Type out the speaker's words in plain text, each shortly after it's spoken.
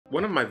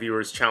One of my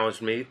viewers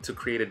challenged me to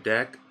create a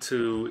deck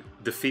to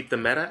defeat the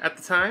meta at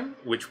the time,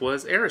 which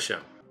was Arishem.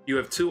 You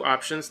have two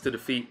options to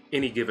defeat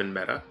any given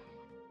meta.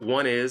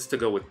 One is to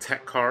go with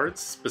tech cards,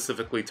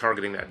 specifically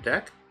targeting that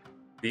deck.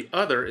 The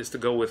other is to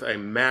go with a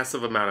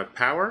massive amount of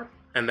power,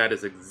 and that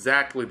is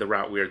exactly the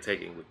route we are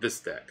taking with this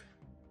deck.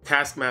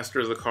 Taskmaster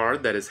is the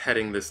card that is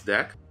heading this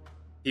deck.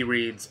 He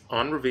reads,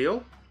 on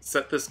reveal,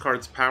 set this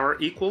card's power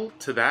equal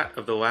to that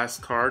of the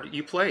last card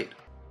you played.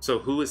 So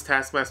who is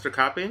Taskmaster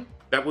copying?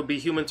 That would be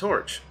Human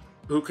Torch,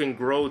 who can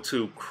grow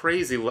to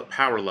crazy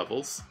power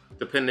levels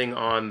depending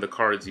on the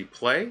cards you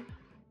play,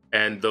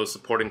 and those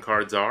supporting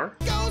cards are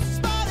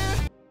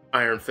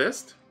Iron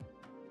Fist,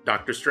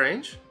 Doctor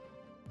Strange,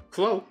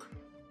 Cloak,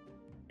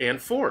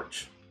 and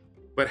Forge.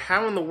 But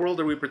how in the world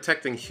are we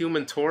protecting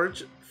Human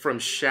Torch from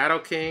Shadow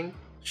King,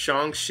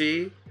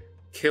 Shang-Chi,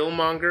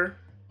 Killmonger,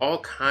 all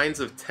kinds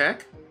of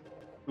tech?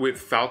 With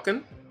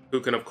Falcon,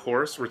 who can of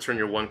course return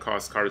your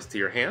 1-cost cards to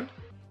your hand,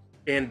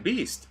 and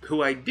Beast,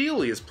 who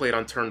ideally is played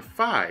on turn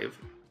 5.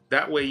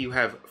 That way you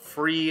have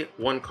free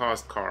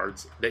 1-cost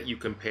cards that you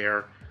can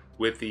pair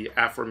with the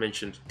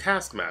aforementioned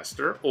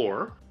Taskmaster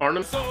or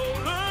Arnim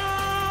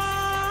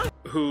Zola,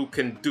 who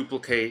can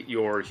duplicate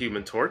your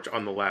Human Torch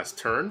on the last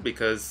turn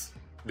because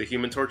the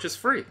Human Torch is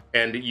free.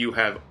 And you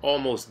have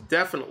almost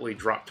definitely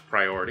dropped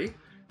priority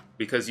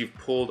because you've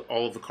pulled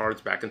all of the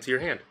cards back into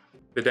your hand.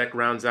 The deck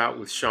rounds out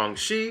with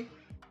Shang-Chi,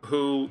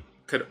 who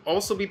could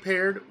also be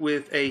paired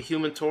with a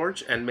Human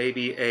Torch and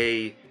maybe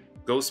a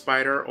Ghost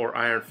Spider or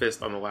Iron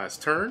Fist on the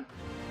last turn.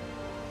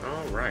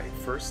 Alright,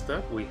 first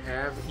up we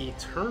have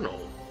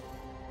Eternal.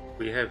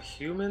 We have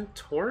Human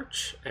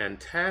Torch and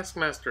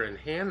Taskmaster in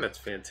hand. That's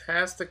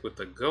fantastic. With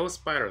the Ghost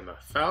Spider and the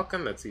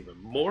Falcon, that's even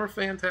more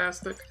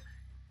fantastic.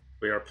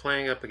 We are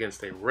playing up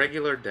against a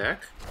regular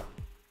deck.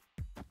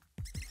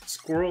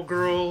 Squirrel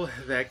Girl,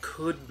 that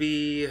could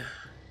be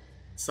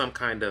some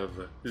kind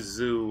of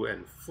Zoo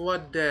and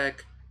Flood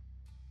deck.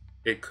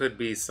 It could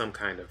be some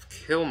kind of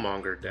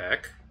Killmonger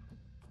deck.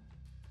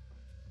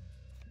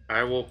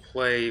 I will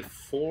play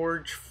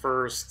Forge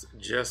first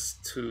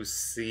just to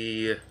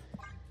see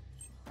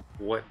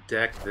what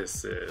deck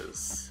this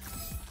is.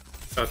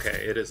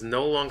 Okay, it is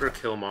no longer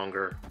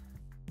Killmonger,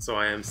 so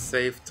I am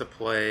safe to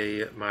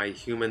play my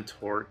Human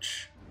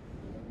Torch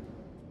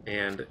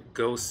and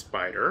Ghost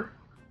Spider.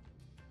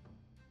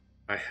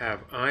 I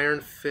have Iron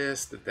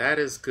Fist, that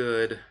is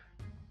good.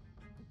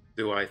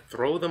 Do I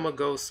throw them a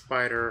Ghost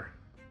Spider?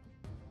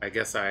 I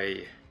guess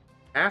I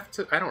have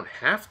to. I don't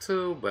have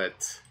to,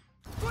 but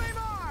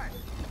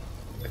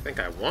I think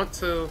I want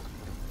to.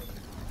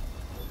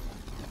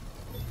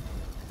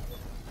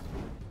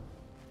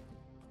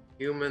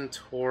 Human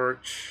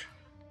Torch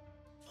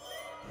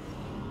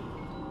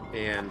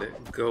and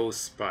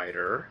Ghost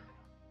Spider.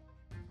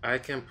 I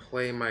can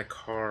play my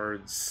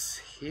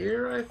cards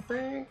here, I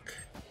think.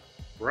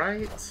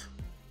 Right?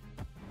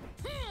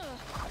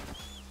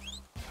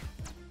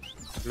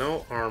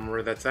 No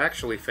armor. That's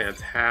actually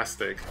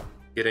fantastic,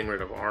 getting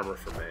rid of armor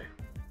for me.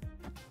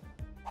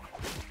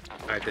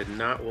 I did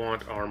not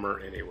want armor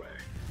anyway.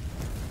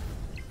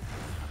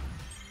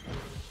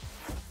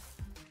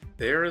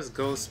 There is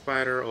Ghost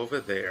Spider over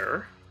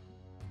there.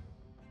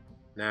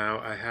 Now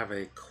I have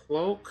a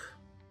Cloak,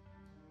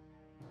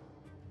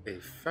 a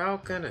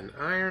Falcon, an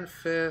Iron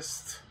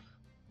Fist.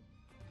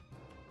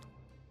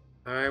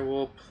 I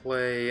will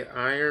play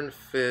Iron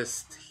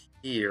Fist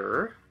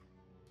here.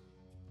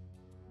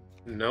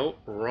 Nope,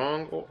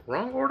 wrong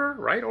order?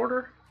 Right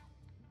order?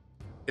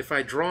 If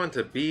I draw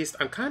into Beast,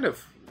 I'm kind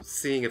of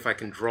seeing if I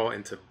can draw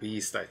into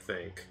Beast, I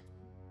think.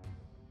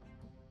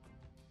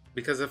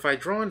 Because if I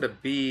draw into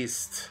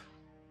Beast...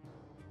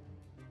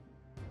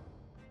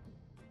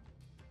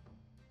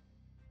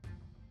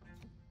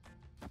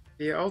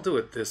 Yeah, I'll do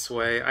it this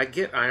way. I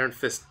get Iron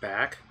Fist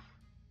back.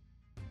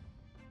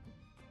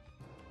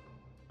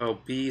 Oh,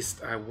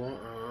 Beast, I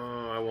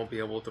won't be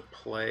able to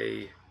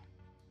play...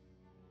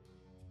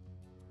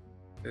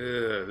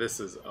 Ugh, this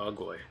is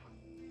ugly.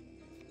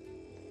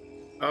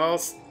 I'll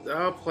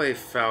play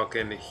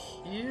Falcon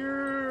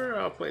here.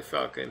 I'll play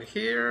Falcon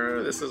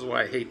here. This is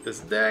why I hate this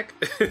deck.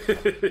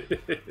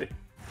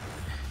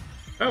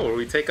 Oh, well,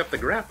 we take up the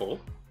grapple.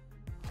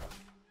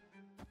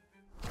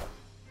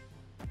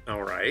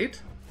 Alright.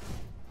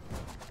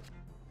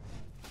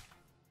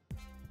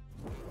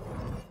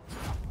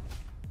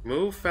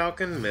 Move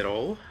Falcon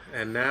middle,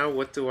 and now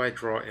what do I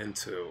draw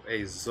into?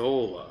 A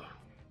Zola.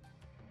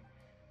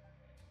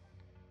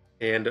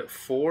 And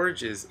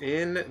Forge is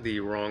in the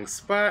wrong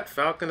spot.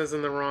 Falcon is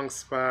in the wrong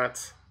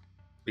spot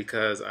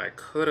because I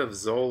could have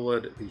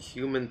Zola'd the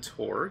Human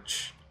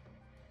Torch.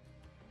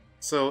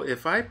 So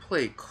if I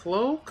play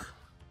Cloak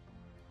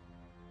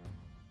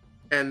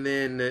and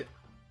then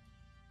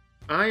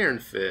Iron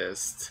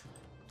Fist,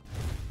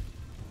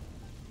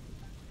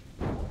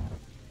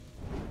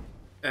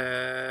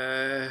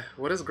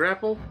 what is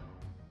grapple?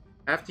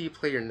 After you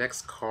play your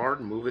next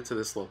card, move it to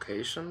this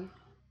location.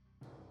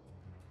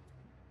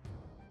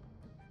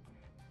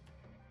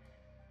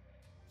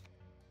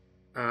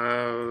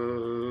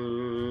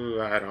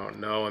 I don't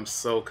know. I'm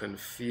so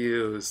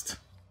confused.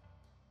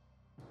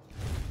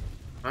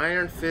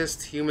 Iron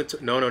Fist, Human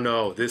Torch. No, no,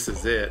 no. This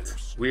is it.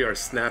 We are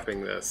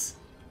snapping this.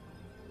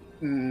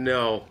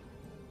 No.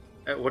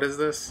 What is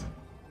this?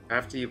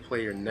 After you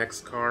play your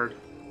next card.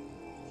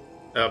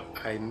 Oh,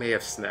 I may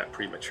have snapped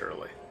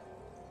prematurely.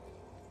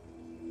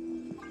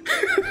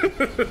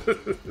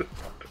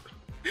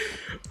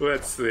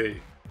 Let's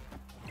see.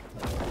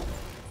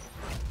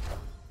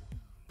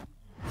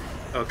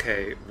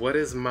 Okay, what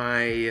does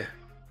my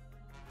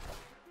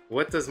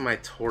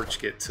torch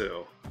get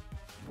to?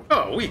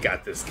 Oh, we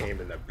got this game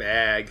in the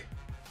bag.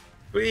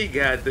 We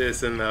got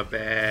this in the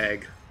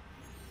bag.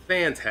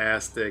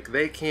 Fantastic.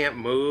 They can't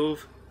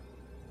move.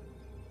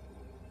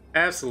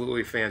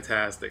 Absolutely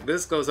fantastic.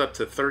 This goes up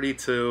to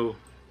 32.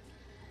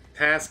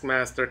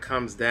 Taskmaster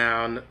comes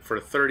down for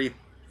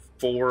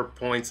 34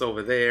 points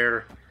over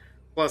there,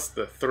 plus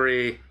the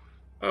 3.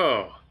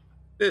 Oh,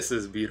 this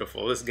is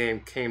beautiful. This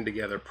game came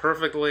together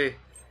perfectly,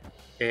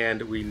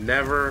 and we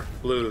never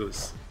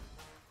lose.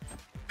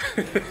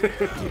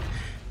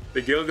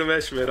 The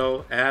Gilgamesh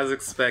middle, as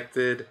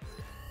expected,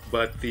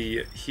 but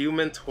the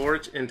Human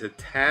Torch into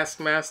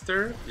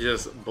Taskmaster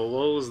just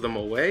blows them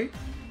away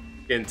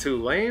in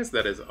 2 lanes.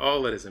 That is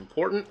all that is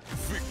important.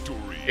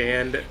 Victory.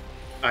 And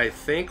I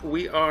think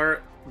we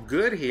are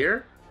good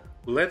here.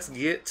 Let's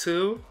get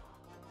to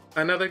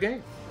another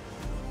game.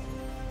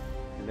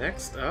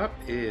 Next up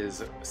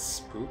is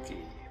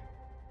Spooky.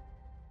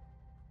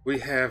 We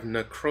have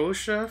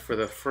Necrosha for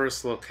the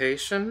first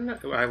location.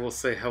 I will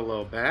say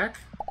hello back.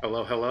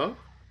 Hello, hello.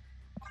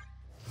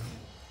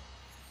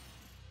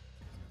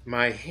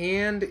 My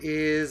hand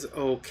is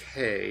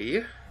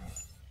okay.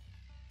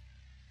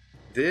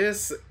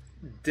 This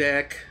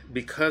deck,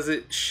 because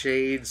it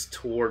shades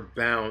toward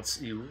bounce,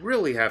 you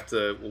really have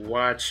to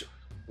watch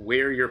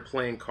where you're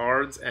playing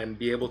cards and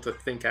be able to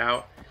think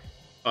out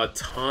a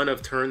ton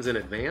of turns in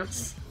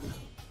advance.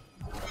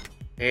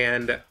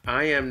 And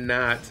I am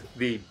not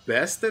the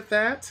best at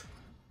that.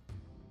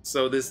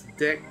 So this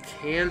deck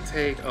can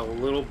take a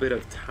little bit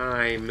of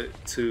time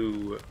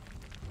to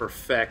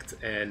perfect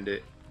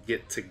and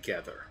get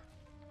together.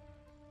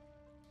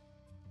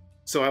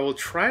 So I will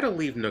try to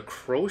leave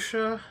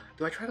Necrosha.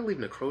 Do I try to leave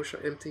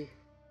Necrosha empty?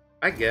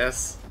 I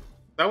guess.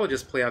 I will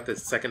just play out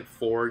this second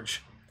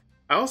Forge.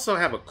 I also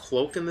have a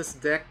Cloak in this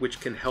deck, which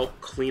can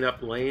help clean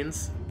up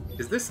lanes.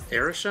 Is this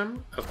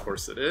Arishem? Of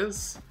course it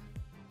is.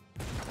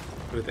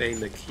 With a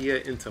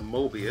Nakia into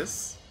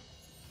Mobius.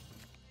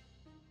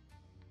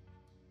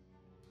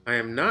 I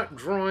am not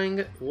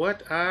drawing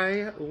what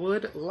I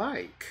would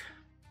like.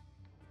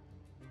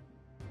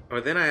 Or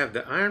then I have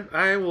the Iron...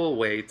 I will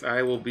wait.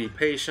 I will be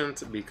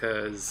patient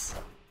because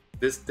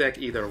this deck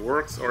either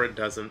works or it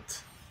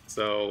doesn't.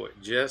 So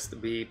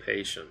just be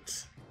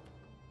patient.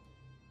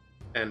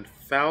 And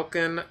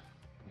Falcon,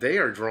 they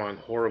are drawing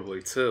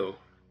horribly too.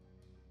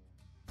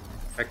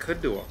 I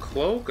could do a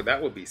Cloak.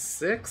 That would be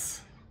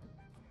 6.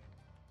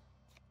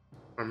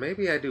 Or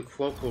maybe I do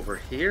Cloak over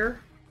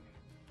here.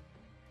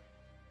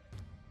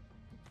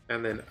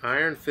 And then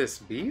Iron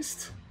Fist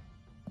Beast.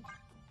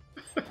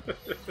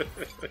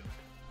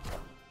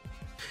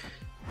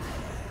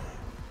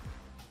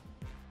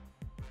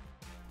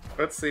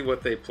 Let's see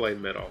what they play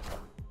middle.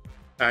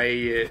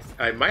 I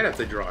might have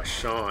to draw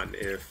Sean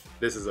if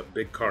this is a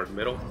big card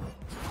middle.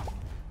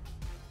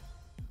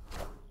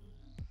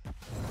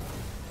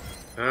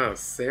 Oh,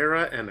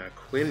 Sarah and a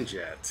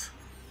Quinjet.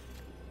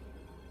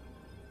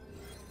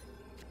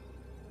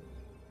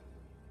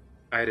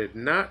 I did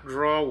not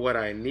draw what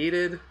I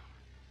needed.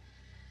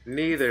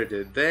 Neither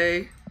did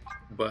they,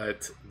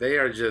 but they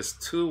are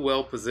just too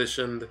well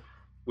positioned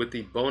with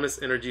the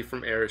bonus energy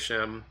from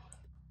Arishem,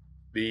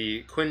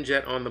 the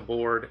Quinjet on the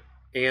board,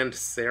 and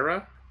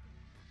Sarah,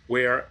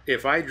 where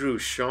if I drew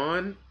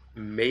Sean,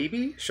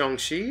 maybe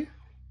Shang-Chi,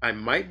 I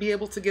might be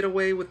able to get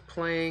away with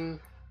playing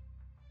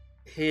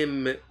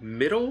him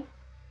middle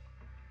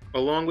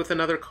along with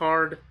another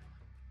card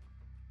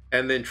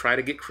and then try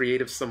to get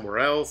creative somewhere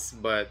else,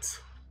 but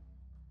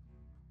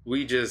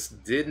we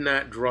just did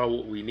not draw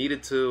what we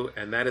needed to,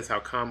 and that is how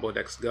combo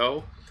decks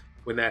go.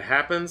 When that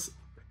happens,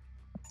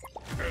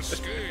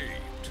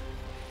 escaped.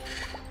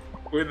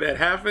 When that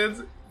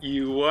happens,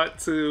 you want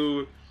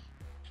to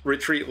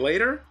retreat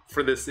later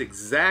for this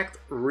exact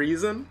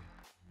reason,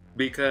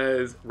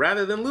 because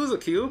rather than lose a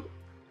cube,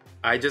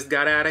 I just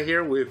got out of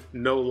here with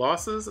no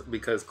losses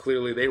because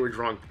clearly they were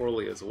drawing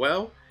poorly as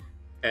well,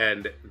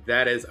 and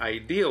that is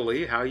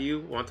ideally how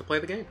you want to play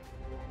the game.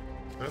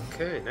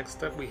 Okay,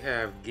 next up we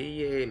have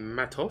Guille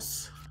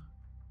Matos.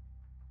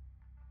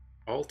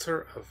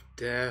 Altar of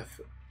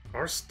Death.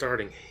 Our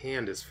starting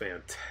hand is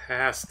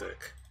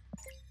fantastic.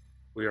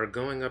 We are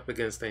going up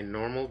against a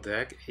normal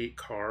deck, 8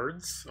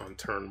 cards on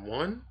turn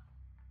 1.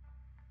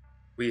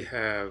 We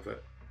have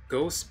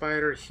Ghost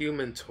Spider,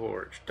 Human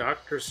Torch,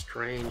 Doctor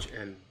Strange,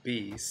 and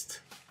Beast.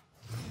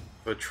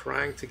 But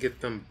trying to get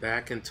them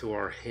back into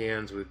our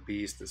hands with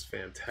Beast is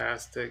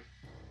fantastic.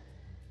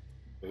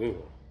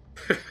 Ooh.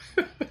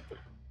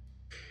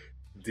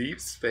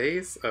 Deep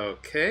Space,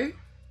 okay.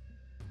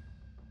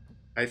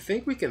 I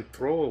think we can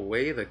throw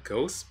away the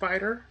Ghost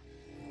Spider.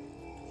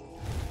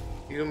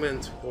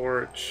 Human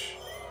Torch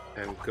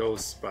and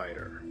Ghost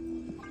Spider.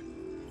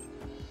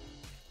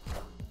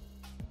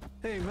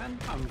 Hey man,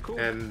 I'm cool.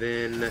 And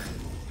then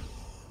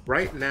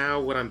right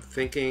now what I'm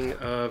thinking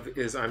of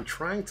is I'm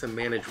trying to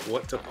manage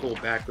what to pull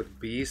back with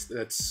Beast.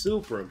 That's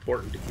super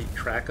important to keep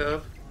track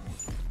of.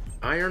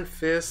 Iron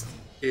Fist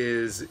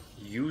is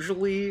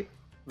usually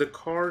the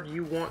card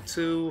you want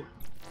to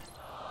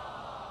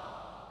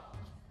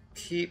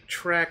keep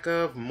track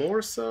of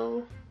more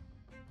so,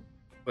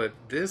 but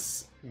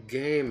this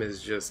game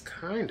is just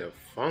kind of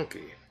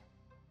funky.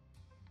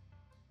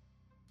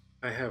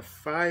 I have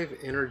 5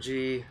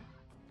 energy,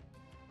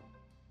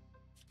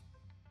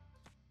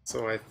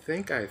 so I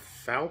think I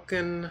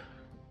Falcon,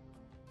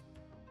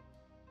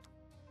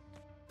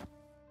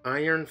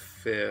 Iron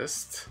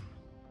Fist,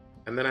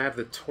 and then I have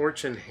the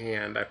Torch in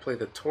hand. I play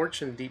the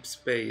Torch in deep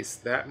space.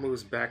 That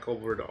moves back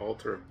over to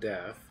Altar of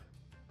Death.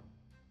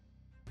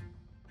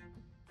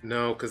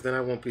 No, because then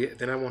I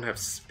won't have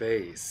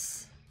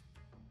space.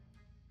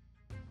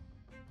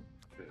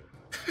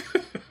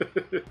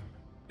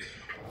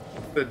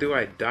 So do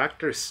I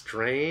Doctor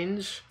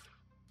Strange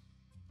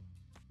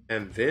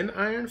and then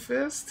Iron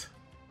Fist?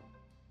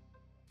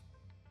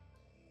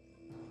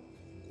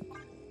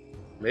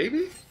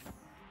 Maybe?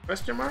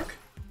 Question mark?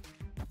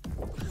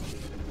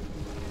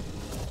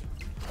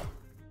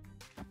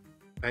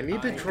 I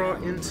need to draw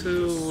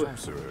into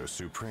Sorcerer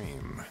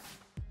Supreme.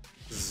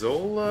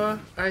 Zola,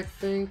 I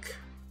think.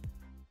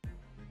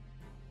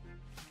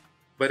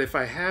 But if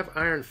I have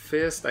Iron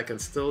Fist, I can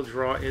still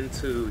draw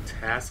into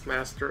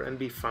Taskmaster and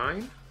be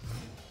fine.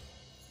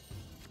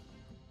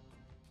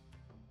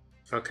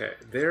 Okay,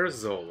 there's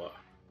Zola.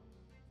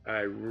 I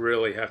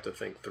really have to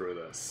think through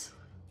this.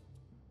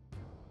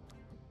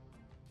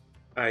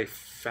 I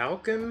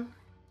Falcon?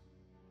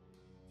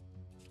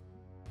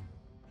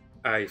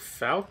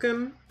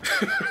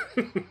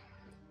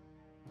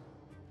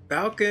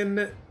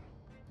 Falcon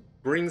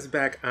brings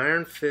back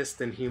Iron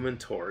Fist and Human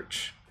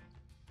Torch.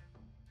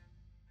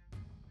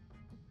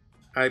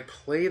 I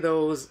play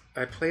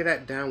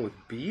that down with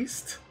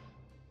Beast?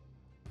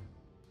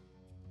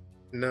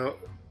 No.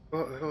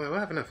 Oh, do I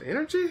have enough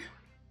energy?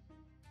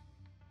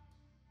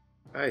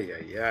 Ay,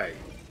 ay, ay.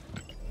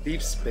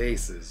 Deep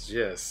space is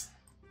just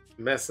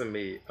messing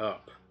me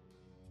up.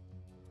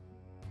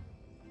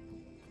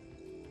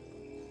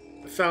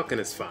 The Falcon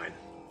is fine.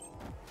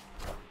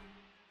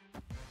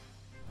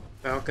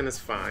 Falcon is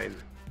fine.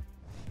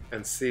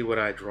 And see what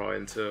I draw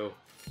into.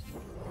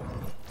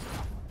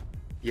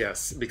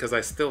 Yes, because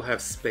I still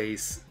have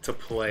space to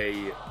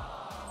play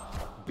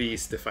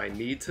Beast if I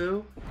need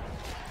to.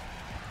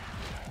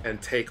 And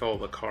take all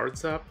the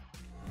cards up.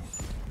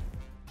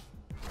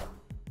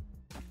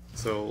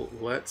 So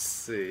let's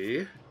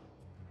see.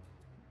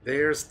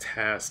 There's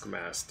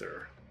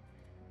Taskmaster.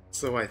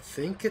 So I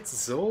think it's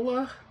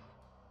Zola.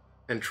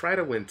 And try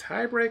to win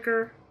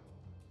tiebreaker.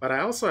 But I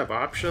also have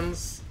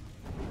options.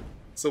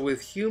 So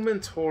with Human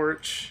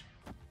Torch,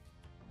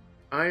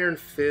 Iron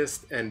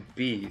Fist, and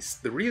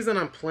Beast, the reason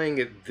I'm playing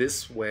it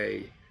this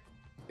way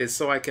is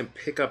so I can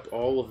pick up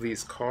all of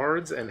these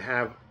cards and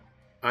have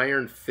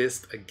Iron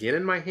Fist again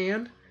in my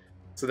hand.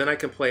 So then I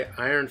can play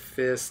Iron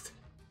Fist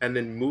and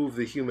then move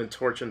the Human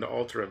Torch into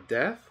Altar of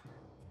Death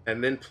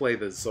and then play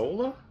the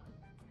Zola.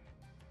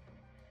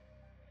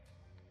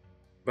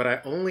 But I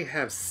only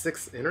have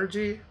 6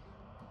 energy.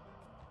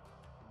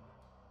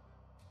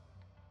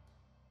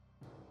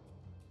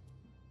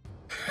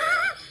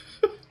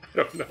 I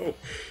don't know.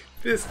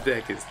 This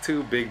deck is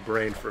too big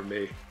brained for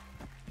me.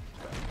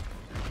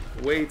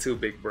 Way too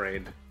big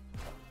brained.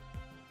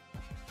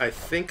 I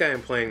think I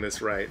am playing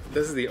this right.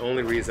 This is the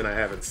only reason I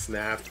haven't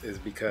snapped, is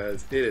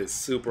because it is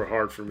super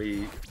hard for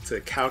me to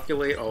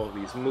calculate all of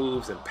these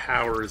moves and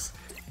powers,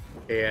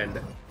 and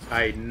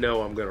I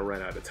know I'm gonna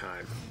run out of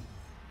time.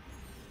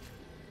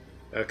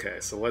 Okay,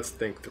 so let's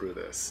think through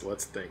this.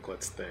 Let's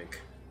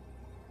think.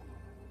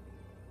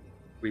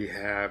 We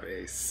have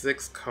a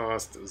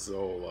 6-cost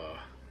Zola.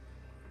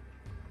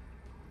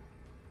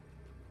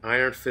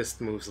 Iron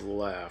Fist moves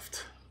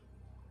left.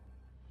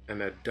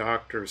 And a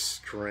Doctor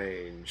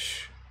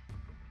Strange.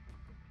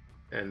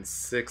 And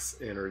 6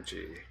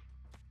 energy.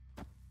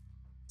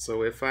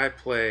 So if I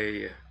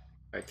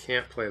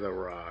can't play the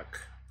Rock.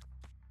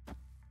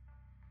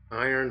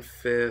 Iron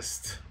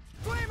Fist.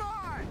 Flame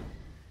on!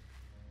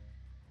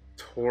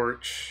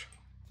 Torch.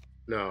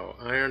 No,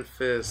 Iron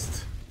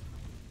Fist.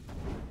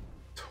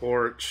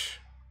 Torch.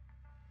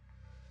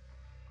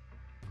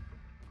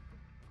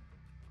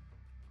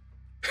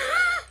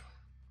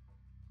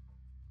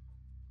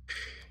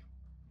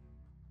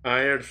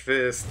 Iron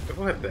Fist.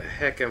 What the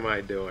heck am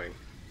I doing?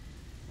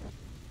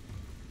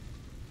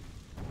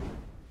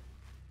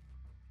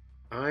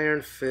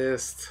 Iron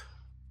Fist.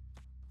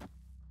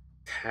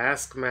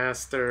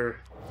 Taskmaster.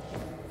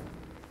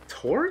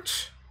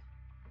 Torch?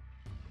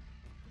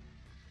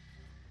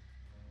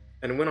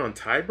 And went on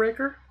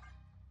tiebreaker?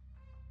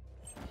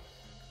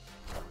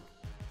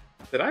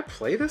 Did I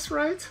play this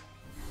right?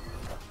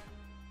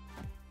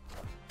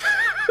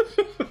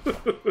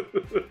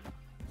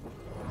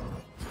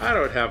 I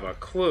don't have a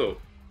clue.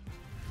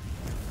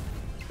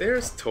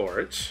 There's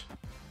Torch.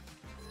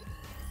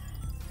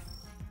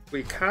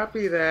 We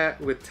copy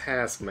that with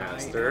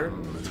Taskmaster.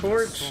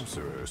 Torch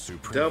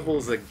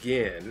doubles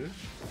again.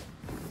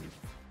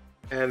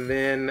 And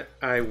then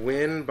I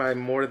win by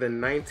more than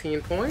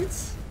 19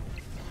 points?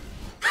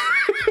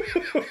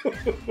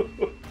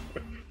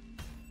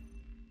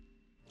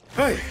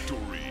 Hi.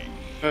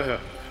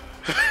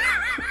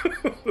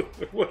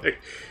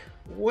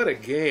 What a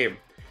game.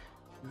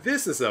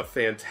 This is a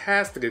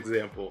fantastic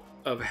example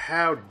of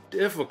how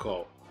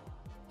difficult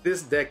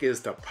this deck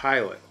is to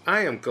pilot.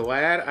 I am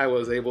glad I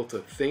was able to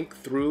think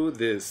through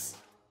this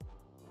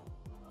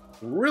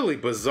really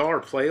bizarre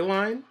play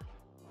line,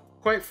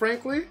 quite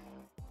frankly,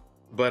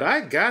 but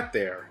I got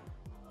there.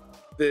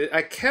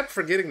 I kept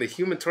forgetting the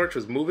Human Torch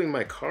was moving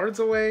my cards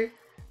away,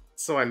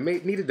 so I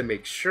needed to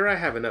make sure I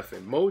have enough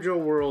in Mojo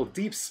World.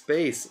 Deep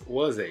Space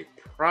was a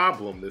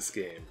problem this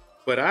game,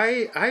 but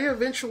I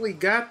eventually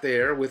got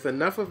there with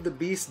enough of the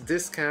beast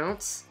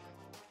discounts,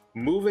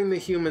 moving the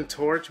Human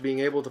Torch, being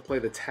able to play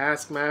the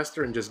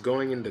Taskmaster, and just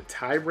going into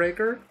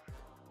Tiebreaker.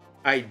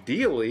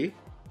 Ideally,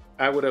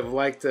 I would have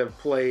liked to have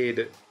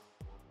played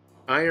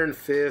Iron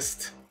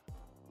Fist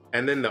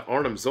and then the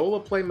Arnim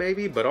Zola play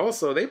maybe, but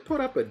also they put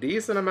up a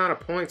decent amount of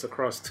points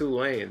across 2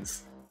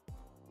 lanes.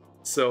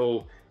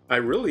 So I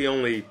really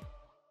only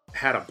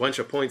had a bunch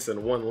of points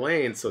in 1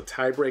 lane, so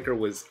Tiebreaker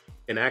was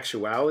in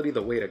actuality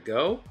the way to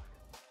go.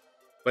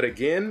 But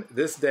again,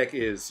 this deck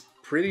is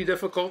pretty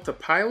difficult to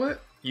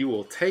pilot. You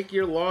will take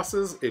your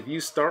losses if you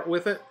start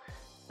with it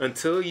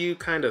until you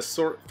kind of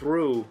sort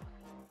through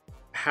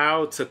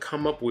how to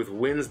come up with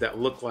wins that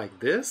look like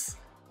this,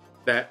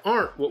 that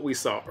aren't what we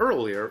saw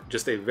earlier,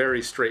 just a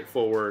very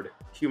straightforward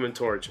Human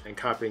Torch and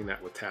copying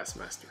that with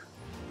Taskmaster.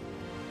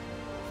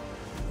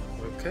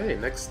 Okay,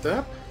 next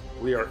up,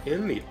 we are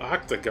in the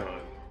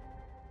Octagon.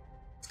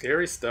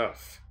 Scary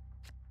stuff.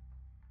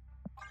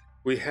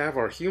 We have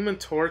our Human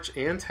Torch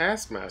and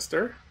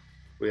Taskmaster.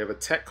 We have a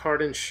tech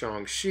card in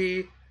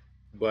Shang-Chi,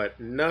 but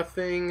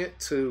nothing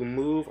to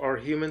move our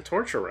Human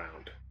Torch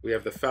around. We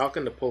have the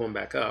Falcon to pull him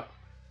back up.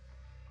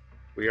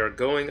 We are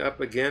going up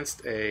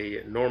against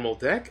a normal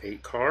deck,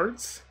 8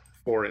 cards,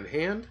 4 in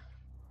hand.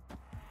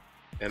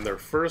 And their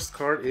first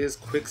card is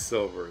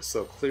Quicksilver,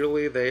 so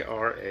clearly they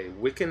are a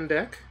Wiccan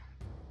deck.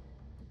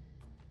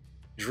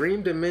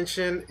 Dream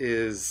Dimension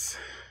is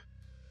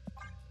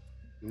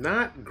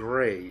not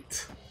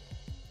great,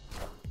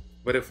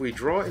 but if we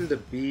draw into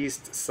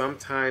Beast,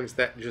 sometimes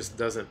that just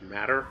doesn't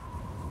matter.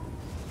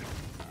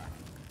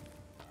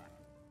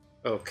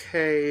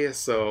 Okay,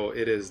 so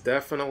it is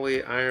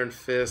definitely Iron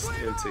Fist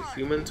into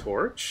Human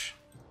Torch,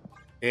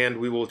 and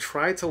we will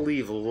try to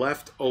leave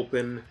left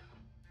open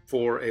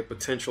for a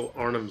potential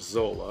Arnim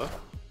Zola.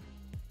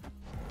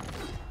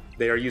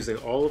 They are using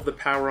all of the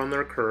power on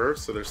their curve,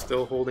 so they're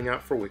still holding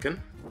out for Wiccan.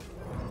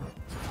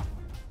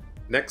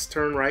 Next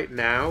turn right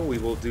now, we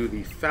will do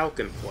the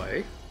Falcon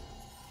play.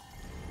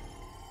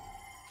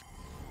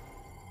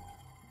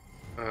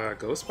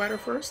 Ghost Spider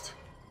first?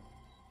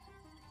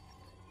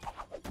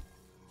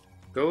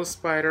 Ghost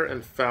Spider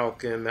and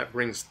Falcon, that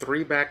brings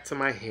 3 back to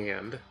my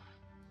hand.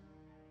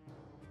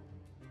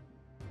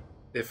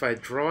 If I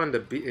draw into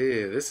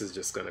this is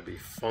just going to be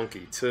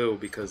funky too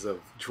because of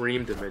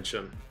Dream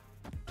Dimension.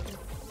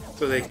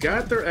 So they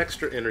got their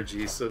extra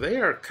energy, so they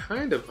are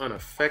kind of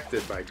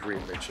unaffected by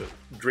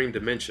Dream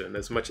Dimension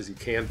as much as you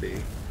can be.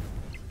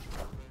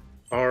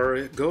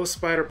 Our Ghost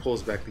Spider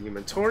pulls back the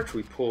Human Torch.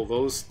 We pull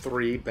those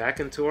 3 back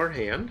into our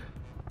hand.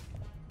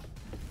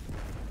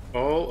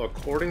 All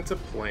according to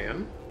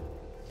plan.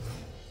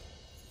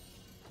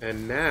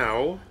 And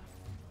now,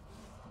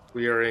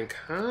 we are in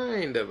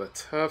kind of a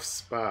tough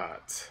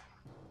spot.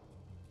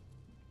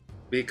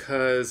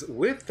 Because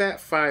with that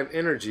 5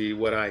 energy,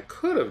 what I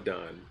could have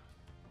done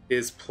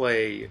is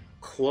play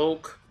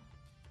Cloak,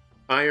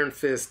 Iron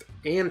Fist,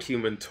 and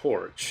Human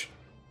Torch,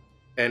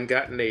 and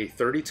gotten a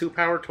 32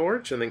 power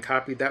torch, and then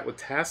copied that with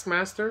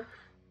Taskmaster.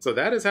 So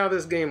that is how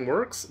this game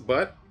works,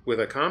 but with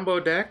a combo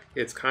deck,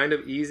 it's kind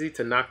of easy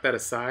to knock that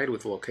aside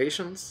with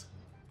locations.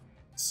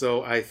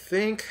 So I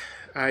think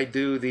I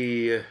do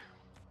the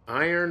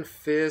Iron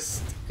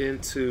Fist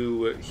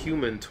into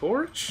Human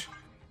Torch.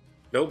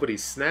 Nobody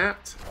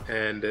snapped,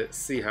 and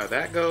see how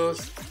that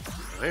goes.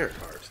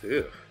 Ironheart,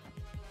 ew.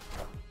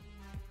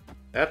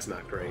 That's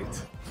not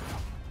great.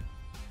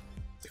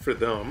 For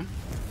them,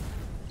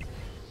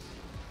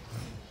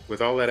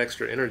 with all that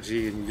extra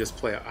energy, and you just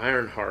play an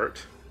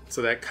Ironheart,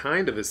 so that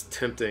kind of is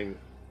tempting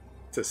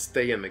to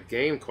stay in the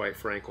game, quite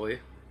frankly.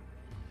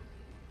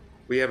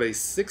 We have a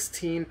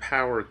 16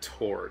 power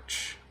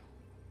torch.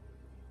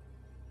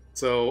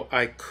 So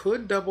I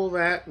could double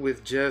that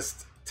with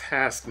just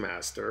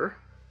Taskmaster.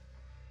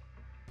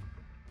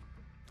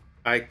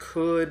 I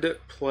could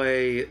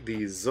play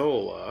the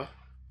Zola,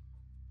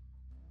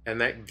 and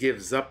that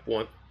gives up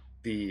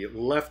the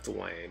left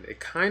lane. It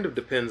kind of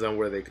depends on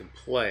where they can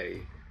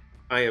play.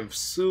 I am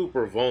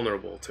super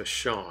vulnerable to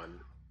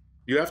Sean.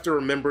 You have to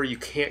remember you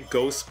can't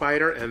Ghost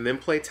Spider and then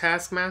play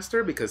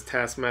Taskmaster, because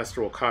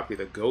Taskmaster will copy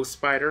the Ghost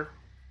Spider.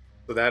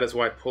 So that is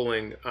why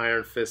pulling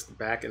Iron Fist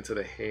back into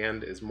the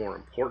hand is more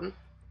important.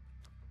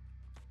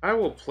 I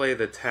will play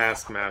the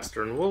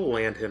Taskmaster and we'll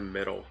land him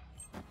middle.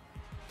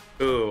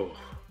 Ooh.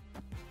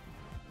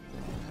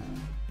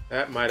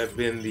 That might have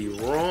been the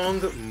wrong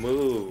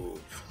move.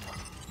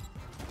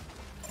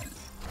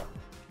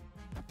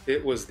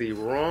 It was the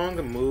wrong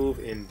move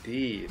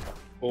indeed.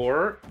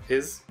 Or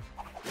is...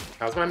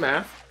 How's my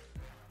math?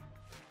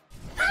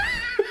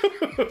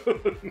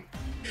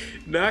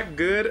 Not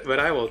good, but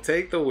I will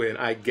take the win.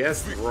 I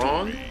guessed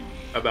wrong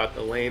about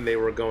the lane they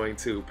were going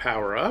to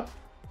power up,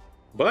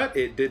 but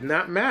it did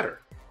not matter.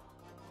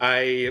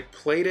 I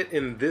played it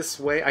in this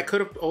way. I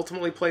could have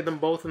ultimately played them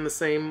both in the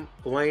same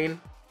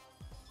lane.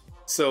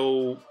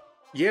 So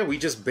yeah, we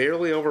just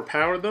barely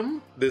overpowered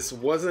them. This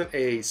wasn't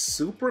a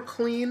super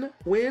clean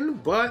win,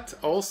 but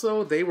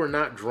also they were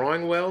not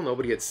drawing well.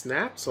 Nobody had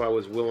snapped, so I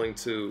was willing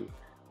to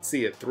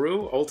see it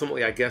through.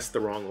 Ultimately, I guessed the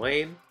wrong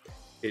lane.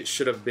 It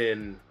should have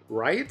been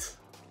right.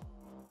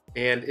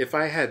 And if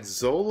I had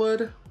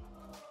Zola'd,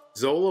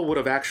 Zola would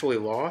have actually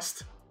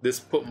lost. This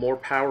put more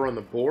power on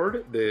the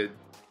board, the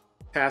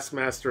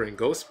Taskmaster and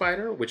Ghost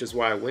Spider, which is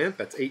why I went.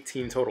 That's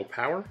 18 total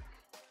power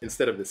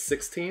instead of the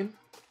 16.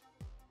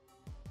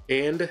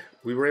 And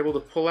we were able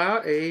to pull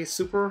out a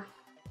super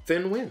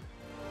thin win.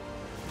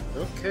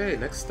 Okay,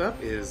 next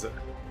up is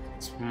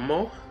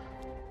Smo.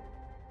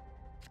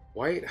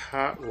 White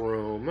Hot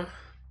Room.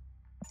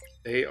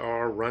 They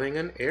are running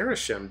an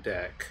Arishem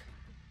deck.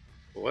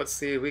 Let's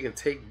see if we can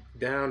take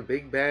down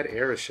Big Bad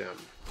Arishem.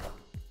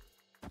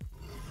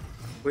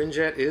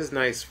 Quinjet is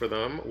nice for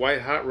them.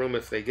 White Hot Room,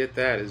 if they get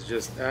that, is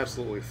just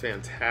absolutely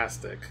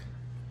fantastic.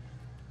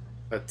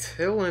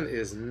 Attilan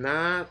is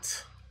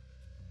not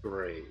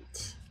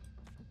great.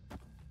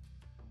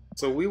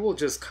 So we will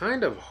just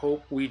kind of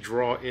hope we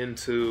draw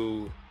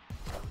into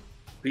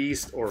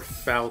Beast or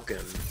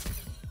Falcon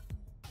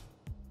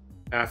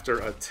after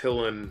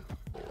Attilan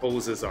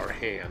poses our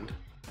hand.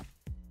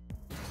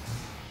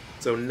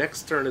 So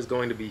next turn is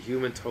going to be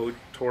Human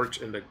Torch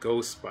and the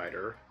Ghost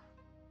Spider.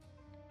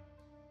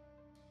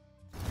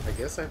 I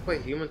guess I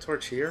play Human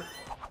Torch here.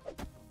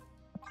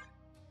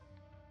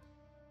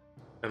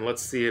 And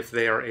let's see if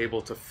they are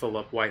able to fill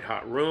up White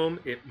Hot Room.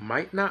 It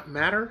might not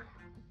matter.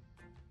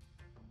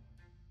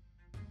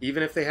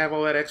 Even if they have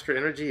all that extra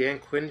energy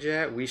and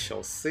Quinjet, we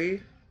shall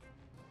see.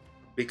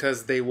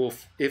 Because they will,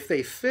 if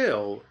they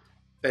fill,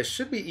 that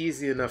should be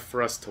easy enough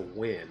for us to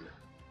win.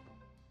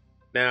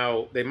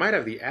 Now, they might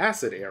have the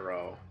Acid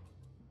Arrow,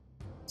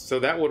 so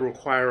that would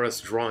require us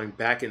drawing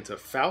back into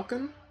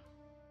Falcon.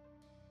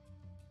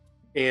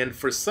 And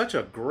for such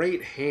a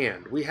great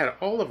hand, we had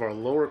all of our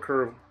lower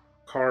curve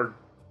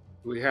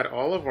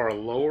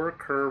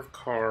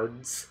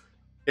cards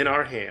in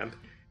our hand.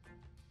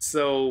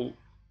 So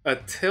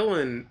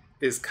Attilan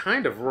is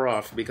kind of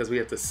rough because we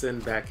have to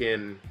send back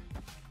in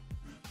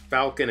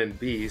Falcon and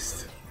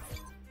Beast.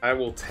 I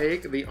will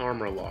take the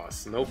armor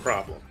loss, no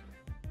problem.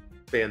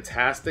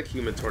 Fantastic.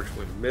 Human Torch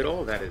went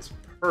middle. That is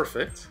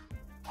perfect.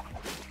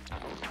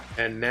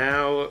 And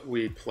now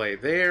we play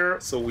there.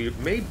 So we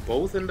may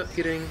both end up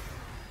getting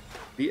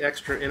the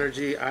extra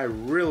energy. I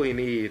really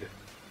need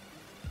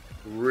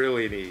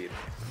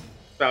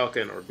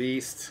Falcon or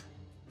Beast.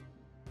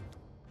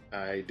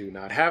 I do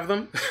not have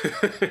them.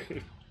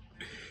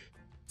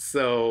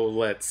 So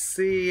let's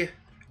see.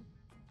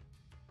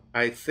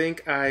 I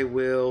think I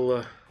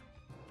will...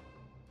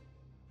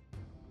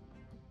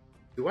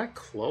 Do I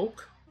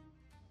Cloak?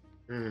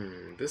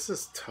 This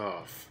is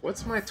tough.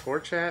 What's my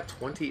torch at?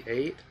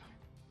 28?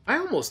 I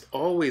almost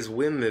always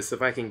win this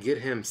if I can get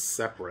him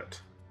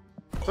separate.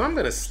 So I'm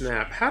gonna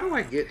snap. How do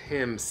I get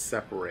him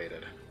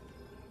separated?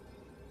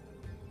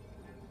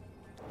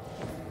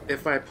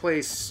 If I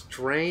play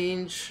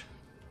Strange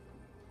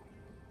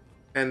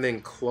and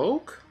then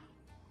Cloak?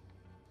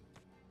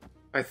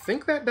 I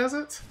think that does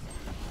it.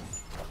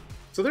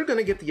 So they're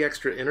gonna get the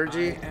extra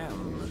energy. I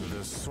am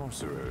the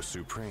Sorcerer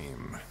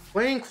Supreme.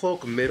 Playing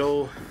Cloak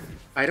middle,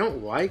 I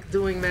don't like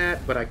doing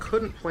that, but I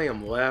couldn't play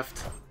him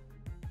left.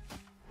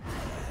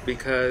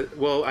 Because,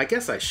 well, I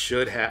guess I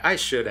should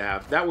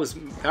have. That was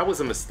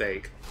a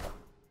mistake.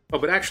 Oh,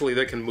 but actually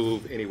they can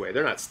move anyway.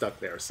 They're not stuck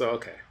there, so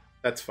okay.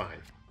 That's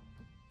fine.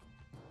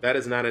 That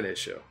is not an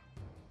issue.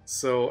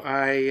 So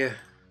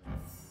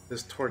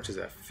this torch is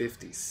at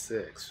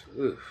 56.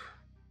 Oof.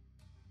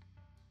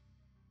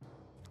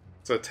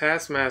 So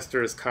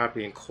Taskmaster is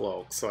copying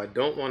Cloak, so I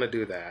don't want to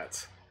do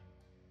that.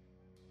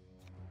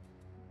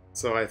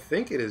 So I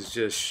think it is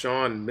just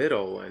Sean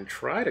middle and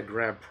try to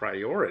grab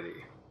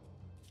priority.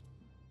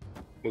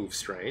 Move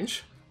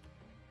Strange.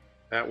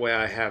 That way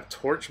I have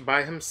Torch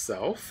by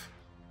himself.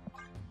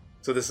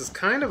 So this is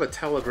kind of a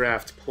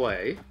telegraphed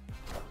play.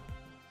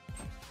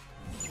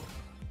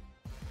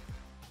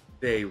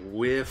 They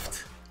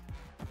whiffed.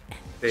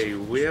 They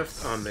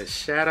whiffed on the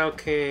Shadow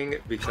King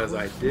because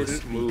I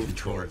didn't move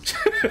Torch.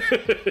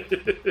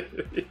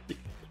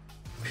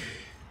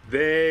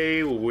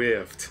 They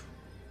whiffed.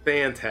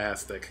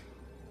 Fantastic.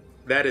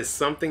 that is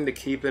something to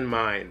keep in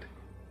mind.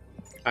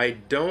 I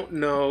don't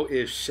know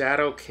if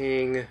Shadow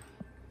King...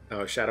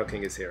 Oh, Shadow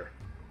King is here.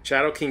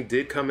 Shadow King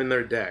did come in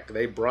their deck.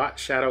 They brought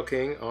Shadow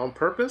King on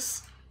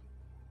purpose.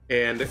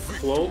 And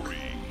Cloak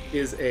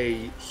is a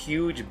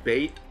huge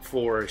bait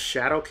for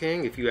Shadow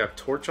King if you have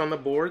Torch on the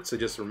board, so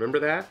just remember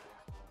that.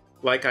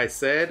 Like I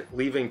said,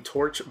 leaving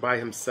Torch by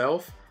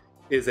himself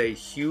is a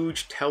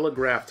huge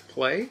telegraphed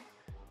play.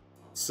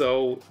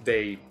 So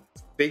they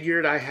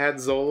figured I had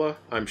Zola,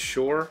 I'm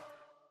sure.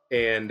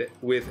 And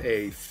with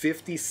a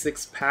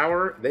 56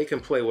 power, they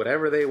can play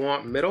whatever they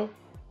want middle.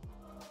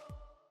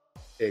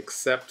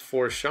 Except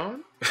for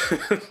Sean.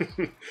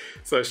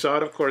 So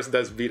Sean, of course,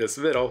 does beat us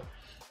middle.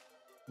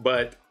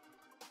 But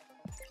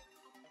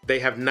they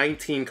have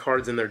 19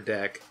 cards in their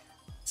deck.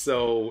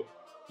 So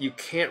you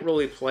can't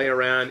really play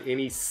around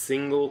any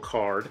single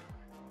card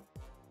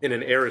in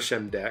an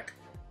Arishem deck.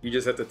 You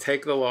just have to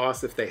take the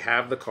loss if they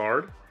have the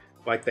card,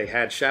 like they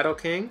had Shadow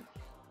King.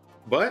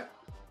 But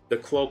the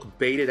Cloak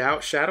baited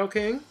out Shadow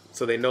King,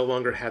 so they no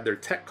longer had their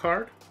tech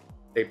card.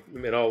 They,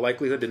 in all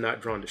likelihood, did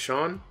not draw into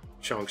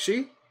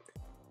Shang-Chi.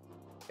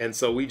 And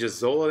so we just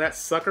Zola that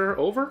sucker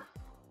over,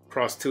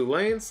 across 2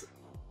 lanes,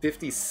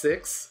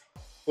 56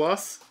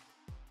 plus.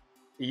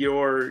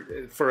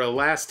 For a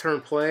last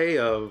turn play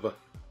of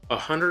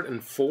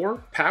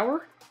 104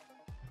 power.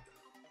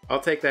 I'll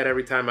take that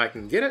every time I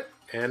can get it,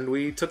 and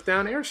we took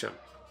down Arishem.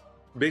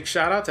 Big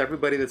shout out to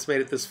everybody that's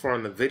made it this far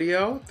in the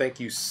video. Thank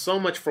you so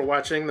much for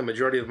watching the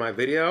majority of my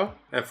video,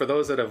 and for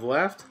those that have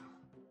left,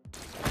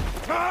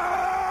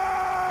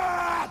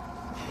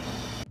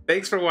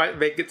 thanks for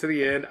making it to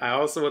the end. I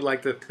also would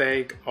like to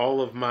thank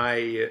all of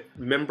my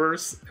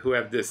members who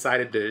have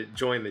decided to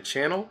join the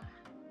channel.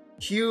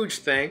 Huge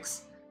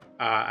thanks.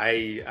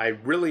 I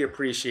really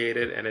appreciate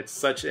it, and it's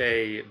such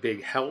a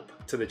big help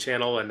to the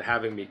channel and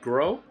having me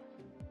grow.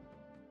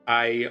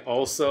 I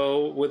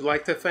also would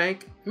like to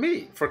thank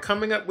me for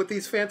coming up with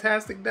these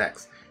fantastic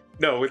decks.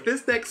 No, with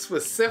this deck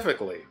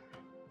specifically,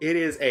 it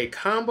is a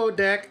combo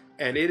deck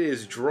and it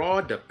is draw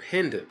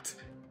dependent.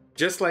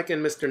 Just like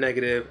in Mr.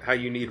 Negative, how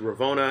you need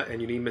Ravonna and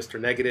you need Mr.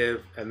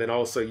 Negative, and then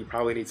also you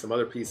probably need some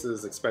other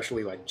pieces,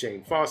 especially like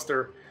Jane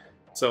Foster.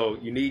 So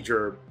you need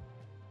your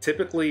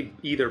typically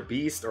either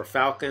Beast or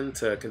Falcon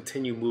to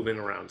continue moving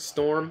around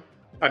Storm.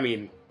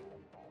 To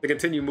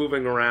continue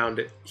moving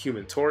around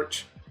Human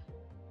Torch.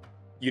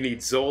 You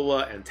need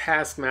Zola and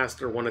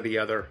Taskmaster, one or the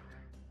other.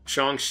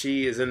 Shang-Chi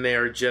is in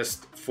there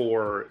just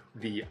for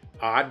the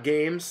odd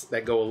games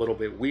that go a little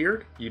bit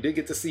weird. You did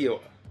get to see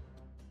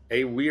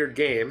a weird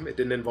game. It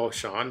didn't involve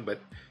Sean,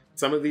 but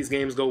some of these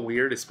games go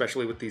weird,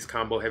 especially with these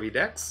combo heavy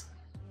decks.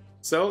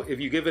 So if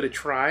you give it a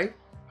try,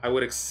 I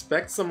would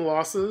expect some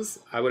losses.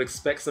 I would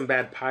expect some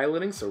bad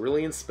piloting, so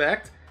really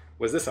inspect.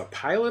 Was this a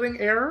piloting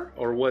error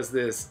or was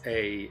this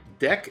a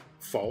deck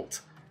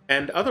fault?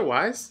 And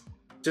otherwise,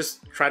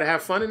 just try to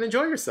have fun and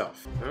enjoy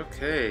yourself.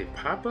 Okay,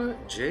 Papa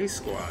J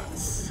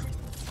Squads.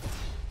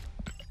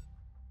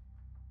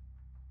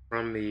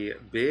 From the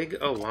Big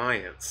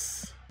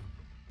Alliance.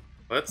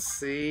 Let's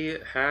see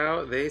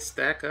how they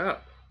stack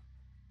up.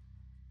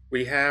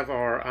 We have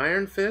our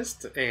Iron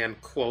Fist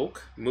and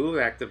Cloak move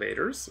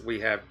activators. We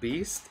have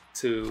Beast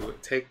to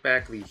take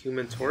back the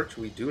Human Torch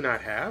we do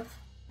not have.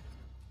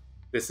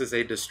 This is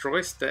a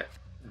destroy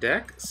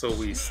deck, so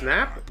we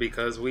snap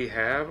because we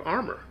have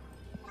armor.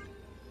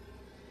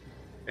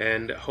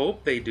 And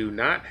hope they do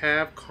not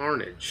have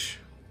Carnage.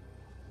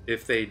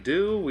 If they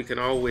do, we can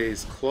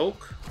always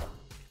Cloak.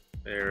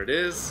 There it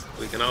is.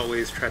 We can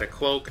always try to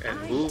Cloak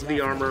and move the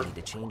armor. Need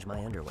to change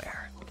my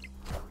underwear.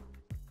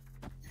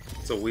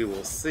 So we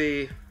will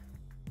see.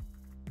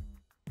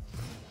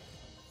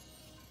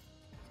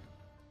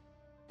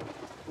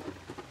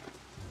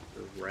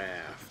 The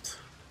Raft.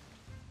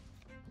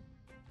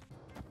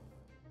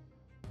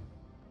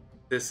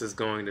 This is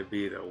going to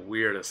be the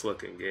weirdest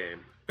looking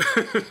game.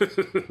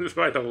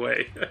 By the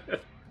way.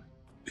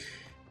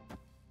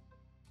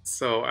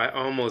 So I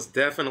almost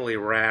definitely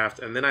Raft,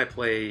 and then I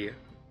play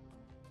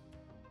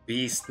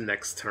Beast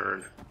next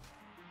turn.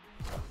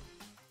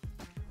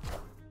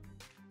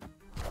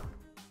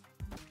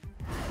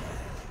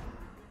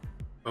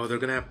 Oh, they're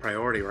gonna have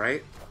priority,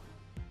 right?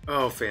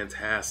 Oh,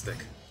 fantastic.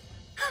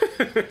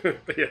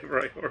 They have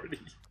priority.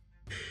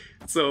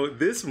 So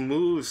this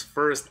moves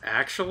first,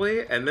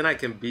 actually, and then I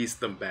can Beast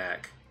them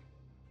back.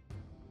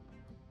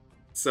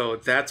 So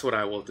that's what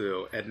I will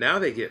do. And now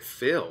they get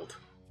filled.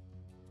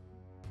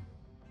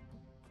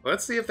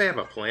 Let's see if they have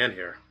a plan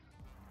here.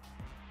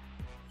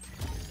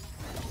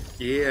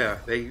 Yeah,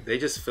 they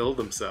just filled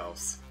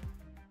themselves.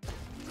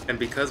 And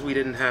because we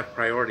didn't have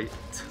priority...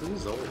 2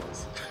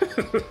 Zolas.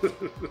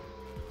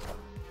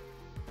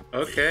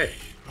 Okay.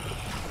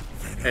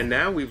 And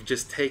now we've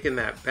just taken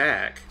that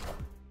back.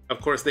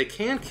 Of course, they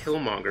can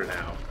Killmonger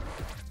now.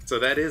 So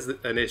that is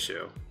an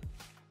issue.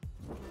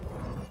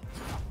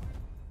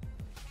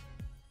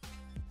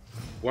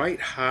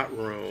 White Hot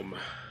Room.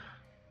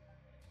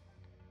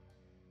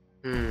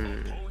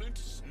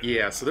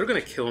 Yeah, so they're gonna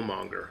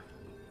Killmonger.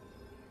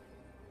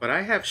 But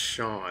I have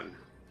Sean.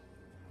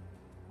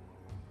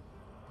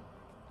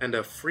 and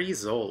a free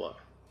Zola.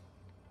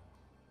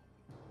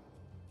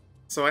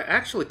 So I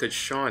actually could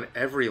Sean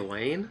every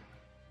lane.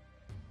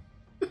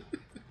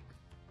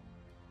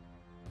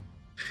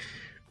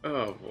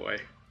 Oh boy.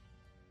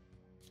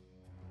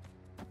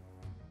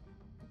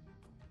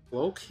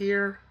 Cloak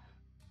here.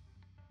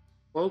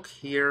 Cloak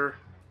here.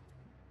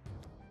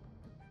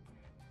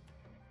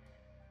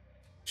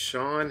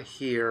 Sean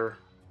here.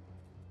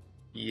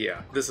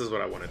 Yeah, this is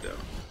what I want to do.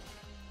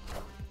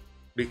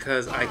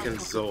 Because I can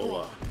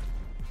Zola.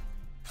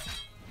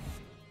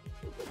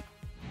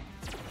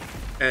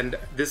 And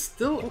this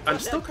still, I'm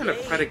still kind of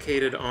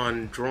predicated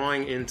on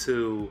drawing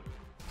into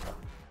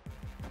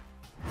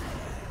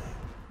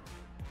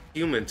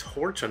Human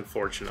Torch,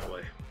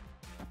 unfortunately.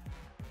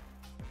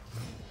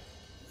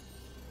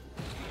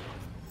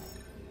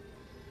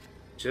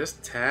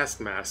 Just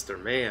Taskmaster,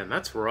 man,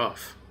 that's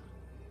rough.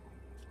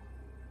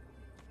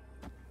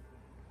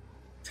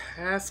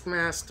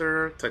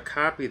 Taskmaster to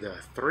copy the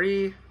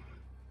 3.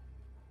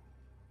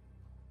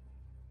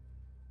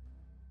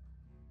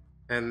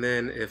 And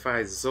then if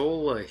I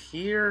Zola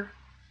here,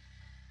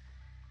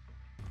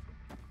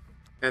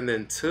 and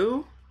then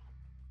 2,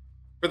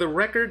 for the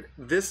record,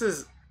 this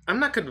is, I'm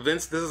not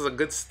convinced this is a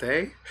good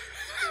stay.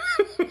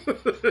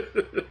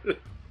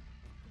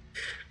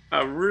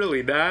 I'm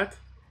really not.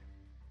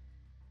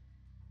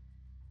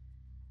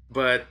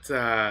 But,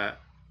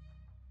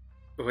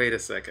 wait a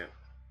second.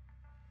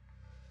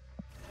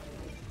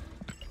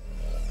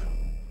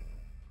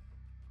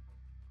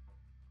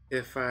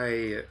 If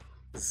I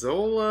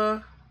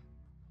Zola,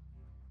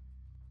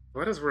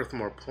 what is worth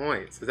more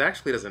points? It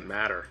actually doesn't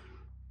matter.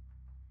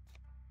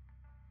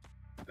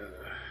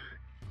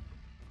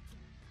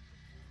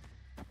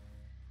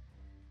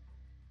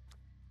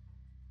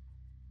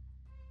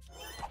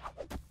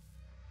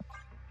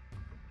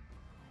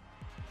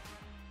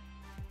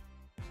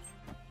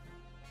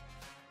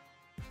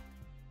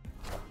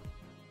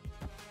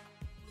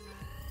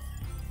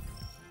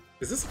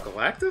 Is this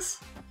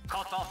Galactus?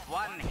 Cut off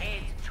one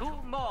head, 2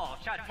 more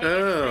shall take its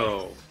Oh,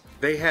 place.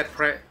 they had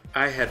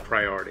I had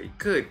priority.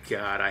 Good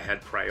God, I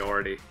had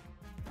priority.